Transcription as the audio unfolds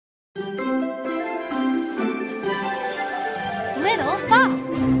Little Fox.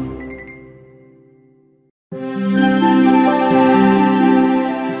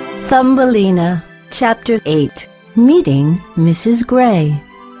 Thumbelina, Chapter 8. Meeting Mrs. Gray.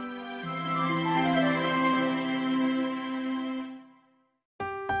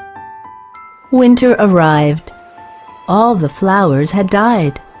 Winter arrived. All the flowers had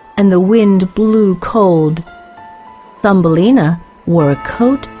died, and the wind blew cold. Thumbelina wore a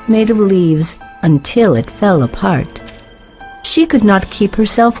coat made of leaves until it fell apart. She could not keep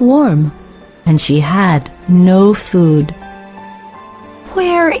herself warm, and she had no food.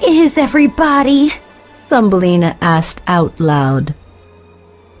 Where is everybody? Thumbelina asked out loud.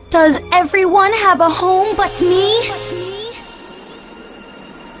 Does everyone have a home but me?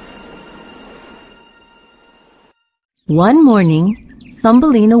 One morning,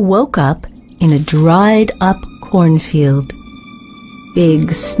 Thumbelina woke up in a dried-up cornfield.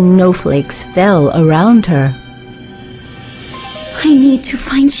 Big snowflakes fell around her. I need to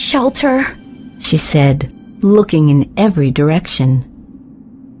find shelter, she said, looking in every direction.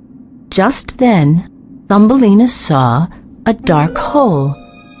 Just then, Thumbelina saw a dark hole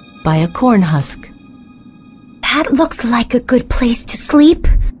by a corn husk. That looks like a good place to sleep,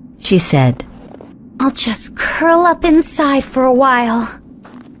 she said. I'll just curl up inside for a while.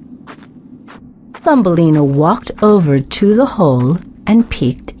 Thumbelina walked over to the hole and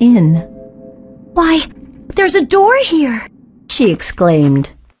peeked in. Why, there's a door here, she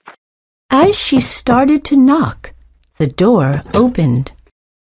exclaimed. As she started to knock, the door opened.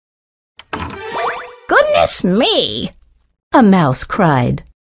 Goodness me! A mouse cried.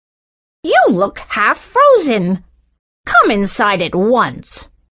 You look half frozen. Come inside at once.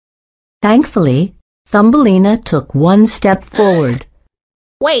 Thankfully, Thumbelina took one step forward.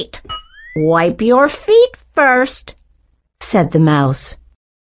 Wait, wipe your feet first, said the mouse.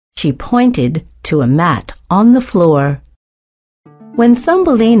 She pointed to a mat on the floor. When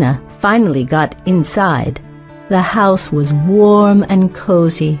Thumbelina finally got inside, the house was warm and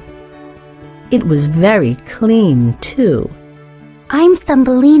cozy. It was very clean, too. I'm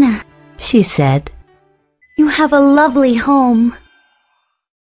Thumbelina, she said. You have a lovely home.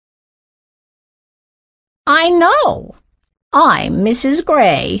 I know. I'm Mrs.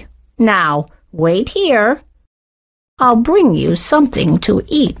 Gray. Now, wait here. I'll bring you something to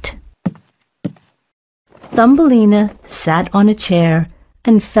eat. Thumbelina sat on a chair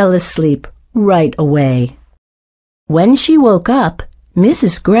and fell asleep right away. When she woke up,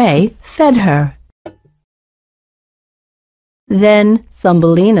 Mrs. Gray fed her. Then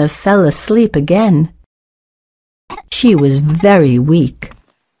Thumbelina fell asleep again. She was very weak.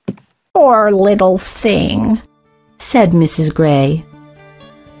 Poor little thing, said Mrs. Gray.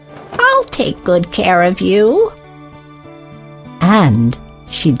 I'll take good care of you. And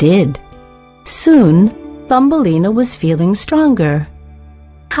she did. Soon, Thumbelina was feeling stronger.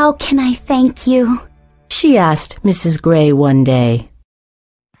 How can I thank you? She asked Mrs. Gray one day.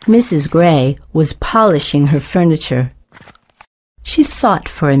 Mrs. Gray was polishing her furniture. She thought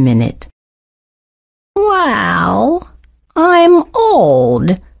for a minute. Well, I'm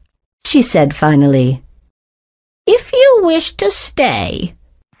old, she said finally. If you wish to stay,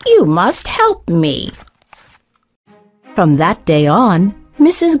 you must help me. From that day on,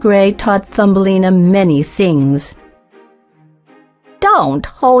 Mrs. Gray taught Thumbelina many things. Don't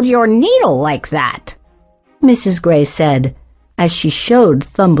hold your needle like that, Mrs. Gray said, as she showed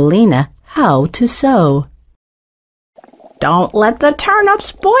Thumbelina how to sew. Don't let the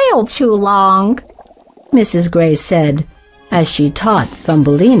turnips boil too long, Mrs. Gray said, as she taught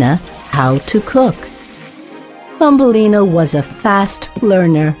Thumbelina how to cook. Thumbelina was a fast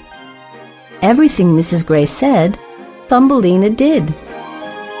learner. Everything Mrs. Gray said, Thumbelina did.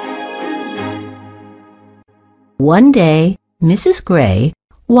 One day, Mrs. Gray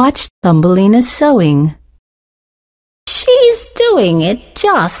watched Thumbelina sewing. She's doing it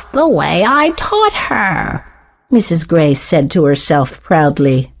just the way I taught her, Mrs. Gray said to herself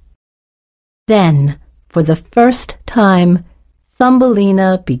proudly. Then, for the first time,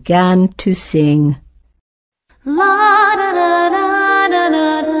 Thumbelina began to sing. La da da da da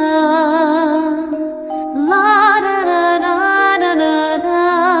da da. La da da da da da da.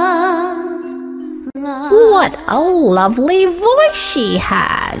 What a lovely voice she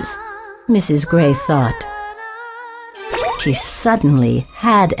has, Mrs. Gray thought. She suddenly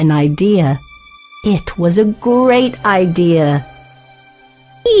had an idea. It was a great idea.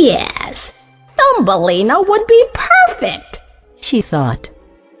 Yes, Thumbelina would be perfect, she thought.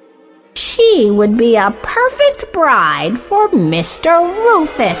 She would be a perfect bride for Mr.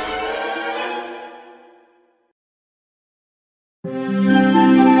 Rufus.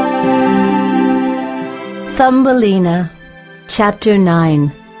 Thumbelina, Chapter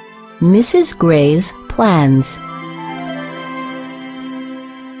 9, Mrs. Gray's Plans.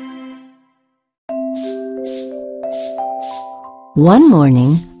 One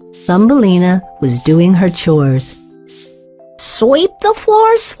morning, Thumbelina was doing her chores. Sweep the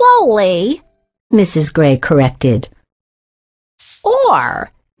floor slowly, Mrs. Gray corrected.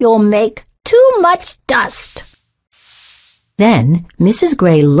 or you'll make too much dust. Then Mrs.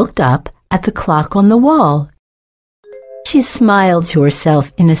 Gray looked up at the clock on the wall. She smiled to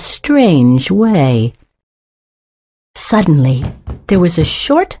herself in a strange way. Suddenly, there was a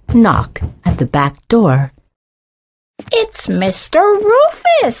short knock at the back door. It's Mr.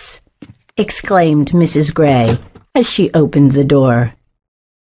 Rufus, exclaimed Mrs. Gray as she opened the door.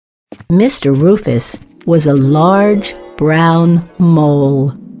 Mr. Rufus was a large brown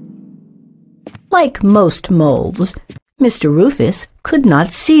mole. Like most moles, Mr. Rufus could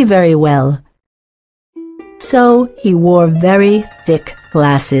not see very well. So he wore very thick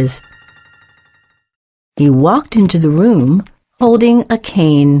glasses. He walked into the room holding a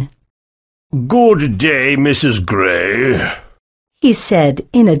cane. "Good day, Mrs. Gray," he said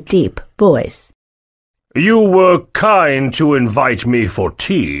in a deep voice. "You were kind to invite me for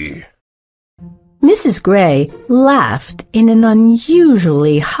tea." Mrs. Gray laughed in an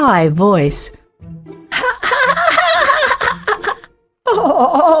unusually high voice.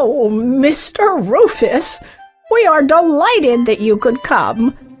 Oh, Mr. Rufus, we are delighted that you could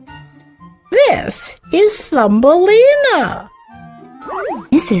come. This is Thumbelina.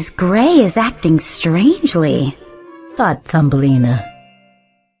 Mrs. Gray is acting strangely, thought Thumbelina.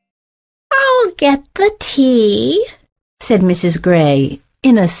 I'll get the tea, said Mrs. Gray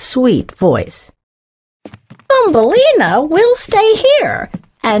in a sweet voice. Thumbelina will stay here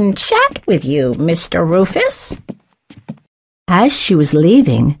and chat with you, Mr. Rufus. As she was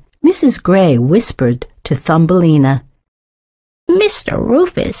leaving, Mrs. Gray whispered to Thumbelina, Mr.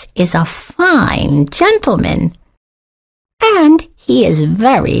 Rufus is a fine gentleman, and he is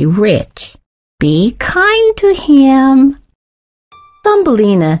very rich. Be kind to him.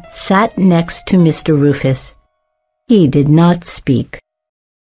 Thumbelina sat next to Mr. Rufus. He did not speak.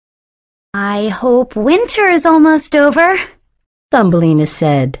 I hope winter is almost over, Thumbelina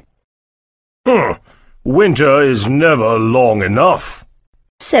said. Winter is never long enough,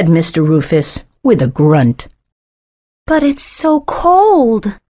 said Mr. Rufus with a grunt. But it's so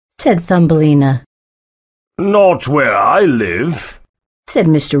cold, said Thumbelina. Not where I live, said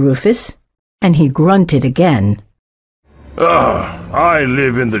Mr. Rufus, and he grunted again. I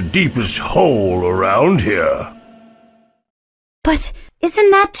live in the deepest hole around here. But isn't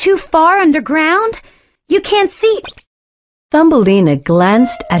that too far underground? You can't see. Thumbelina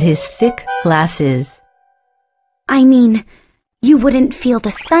glanced at his thick glasses. I mean, you wouldn't feel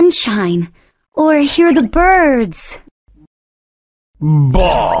the sunshine or hear the birds.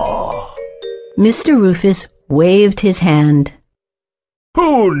 Bah! Mr. Rufus waved his hand.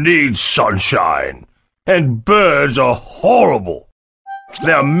 Who needs sunshine? And birds are horrible.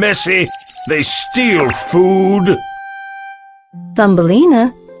 They're messy, they steal food.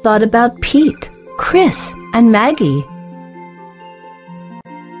 Thumbelina thought about Pete, Chris, and Maggie.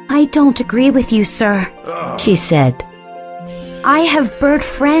 I don't agree with you, sir, she said. I have bird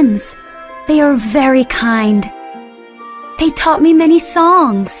friends. They are very kind. They taught me many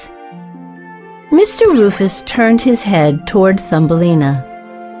songs. Mr. Rufus turned his head toward Thumbelina.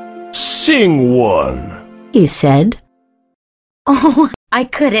 Sing one, he said. Oh, I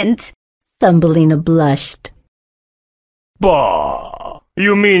couldn't. Thumbelina blushed. Bah!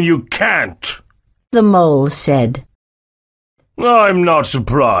 You mean you can't? The mole said. I'm not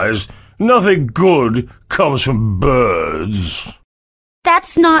surprised. Nothing good comes from birds.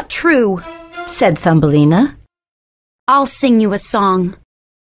 That's not true, said Thumbelina. I'll sing you a song.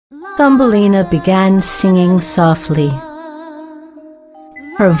 Thumbelina began singing softly.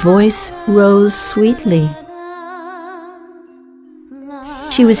 Her voice rose sweetly.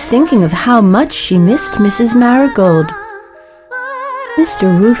 She was thinking of how much she missed Mrs. Marigold.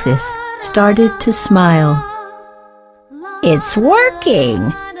 Mr. Rufus started to smile. It's working,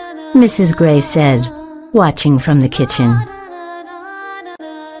 Mrs. Gray said, watching from the kitchen.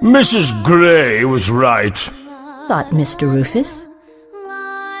 Mrs. Gray was right, thought Mr. Rufus.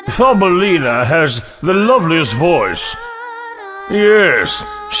 Thumbelina has the loveliest voice. Yes,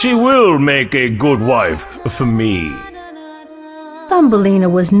 she will make a good wife for me. Thumbelina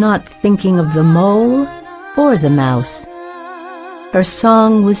was not thinking of the mole or the mouse. Her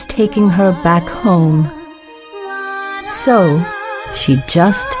song was taking her back home. So she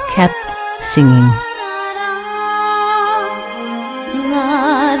just kept singing.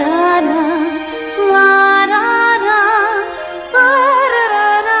 La da da, la da.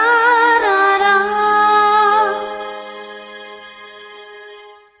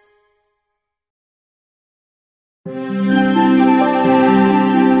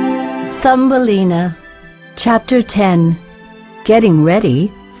 Thumbelina. Chapter 10. Getting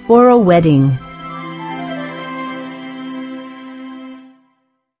Ready for a Wedding.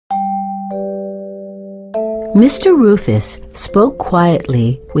 Mr. Rufus spoke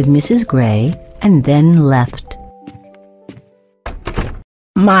quietly with Mrs. Gray and then left.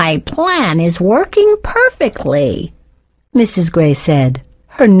 My plan is working perfectly, Mrs. Gray said,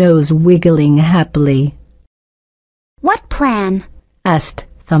 her nose wiggling happily. What plan? Asked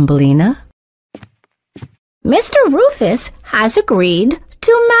Thumbelina. Mr. Rufus has agreed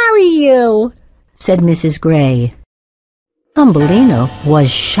to marry you, said Mrs. Gray. Thumbelina was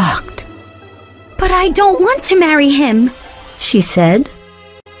shocked. But I don't want to marry him, she said.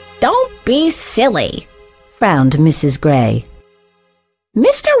 Don't be silly, frowned Mrs. Gray.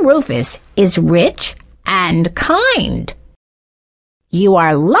 Mr. Rufus is rich and kind. You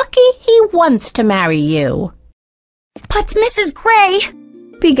are lucky he wants to marry you. But Mrs. Gray,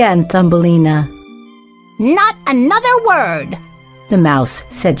 began Thumbelina. Not another word, the mouse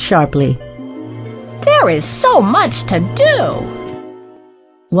said sharply. There is so much to do.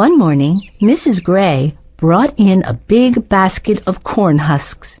 One morning, Mrs. Gray brought in a big basket of corn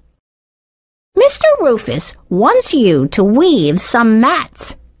husks. Mr. Rufus wants you to weave some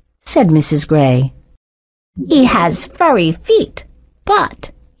mats, said Mrs. Gray. He has furry feet,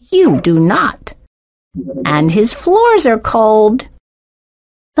 but you do not. And his floors are cold.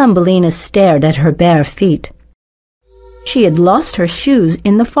 Thumbelina stared at her bare feet. She had lost her shoes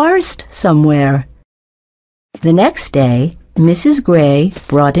in the forest somewhere. The next day, Mrs. Gray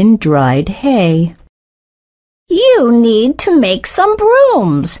brought in dried hay. You need to make some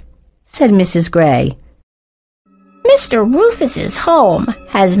brooms, said Mrs. Gray. Mr. Rufus's home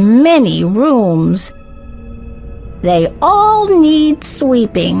has many rooms. They all need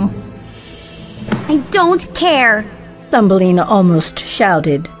sweeping. I don't care, Thumbelina almost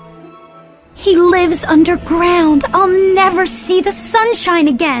shouted. He lives underground. I'll never see the sunshine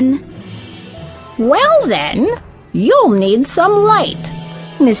again. Well then, you'll need some light,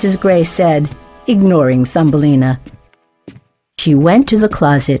 Mrs. Gray said, ignoring Thumbelina. She went to the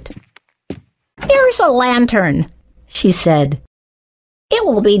closet. Here's a lantern, she said. It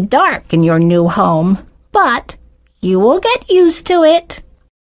will be dark in your new home, but you will get used to it.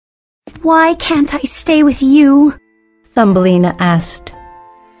 Why can't I stay with you? Thumbelina asked.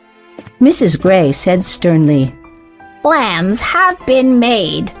 Mrs. Gray said sternly, Plans have been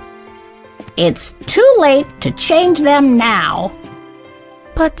made. It's too late to change them now.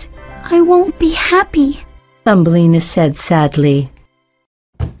 But I won't be happy, Thumbelina said sadly.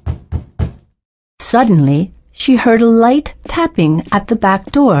 Suddenly, she heard a light tapping at the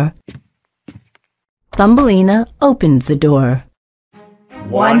back door. Thumbelina opened the door.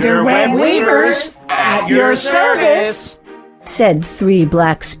 Wonderweb Weavers, at your service, said 3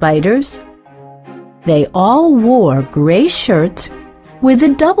 black spiders. They all wore gray shirts with a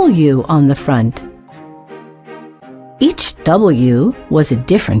W on the front. Each W was a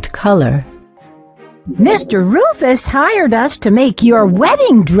different color. Mr. Rufus hired us to make your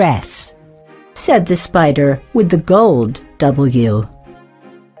wedding dress, said the spider with the gold W.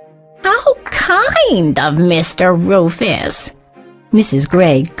 How kind of Mr. Rufus! Mrs.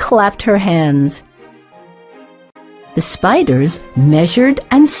 Gray clapped her hands. The spiders measured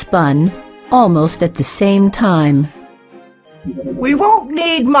and spun almost at the same time. We won't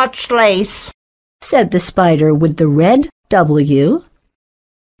need much lace, said the spider with the red W.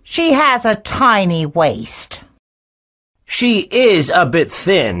 She has a tiny waist. She is a bit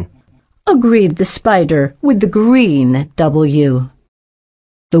thin, agreed the spider with the green W.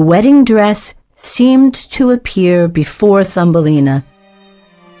 The wedding dress seemed to appear before Thumbelina.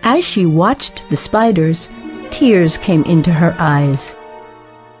 As she watched the spiders, tears came into her eyes.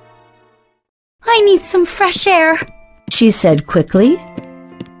 I need some fresh air, she said quickly.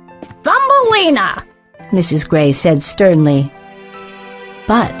 Thumbelina, Mrs. Gray said sternly.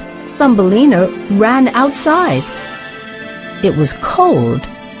 But Thumbelina ran outside. It was cold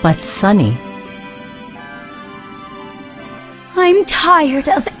but sunny. I'm tired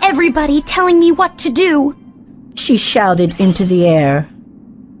of everybody telling me what to do, she shouted into the air.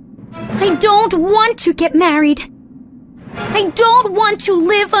 I don't want to get married. I don't want to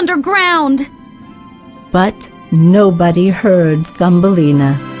live underground. But nobody heard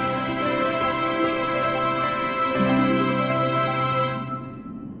Thumbelina.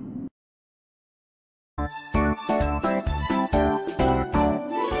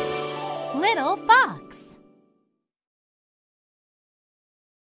 Little Fox.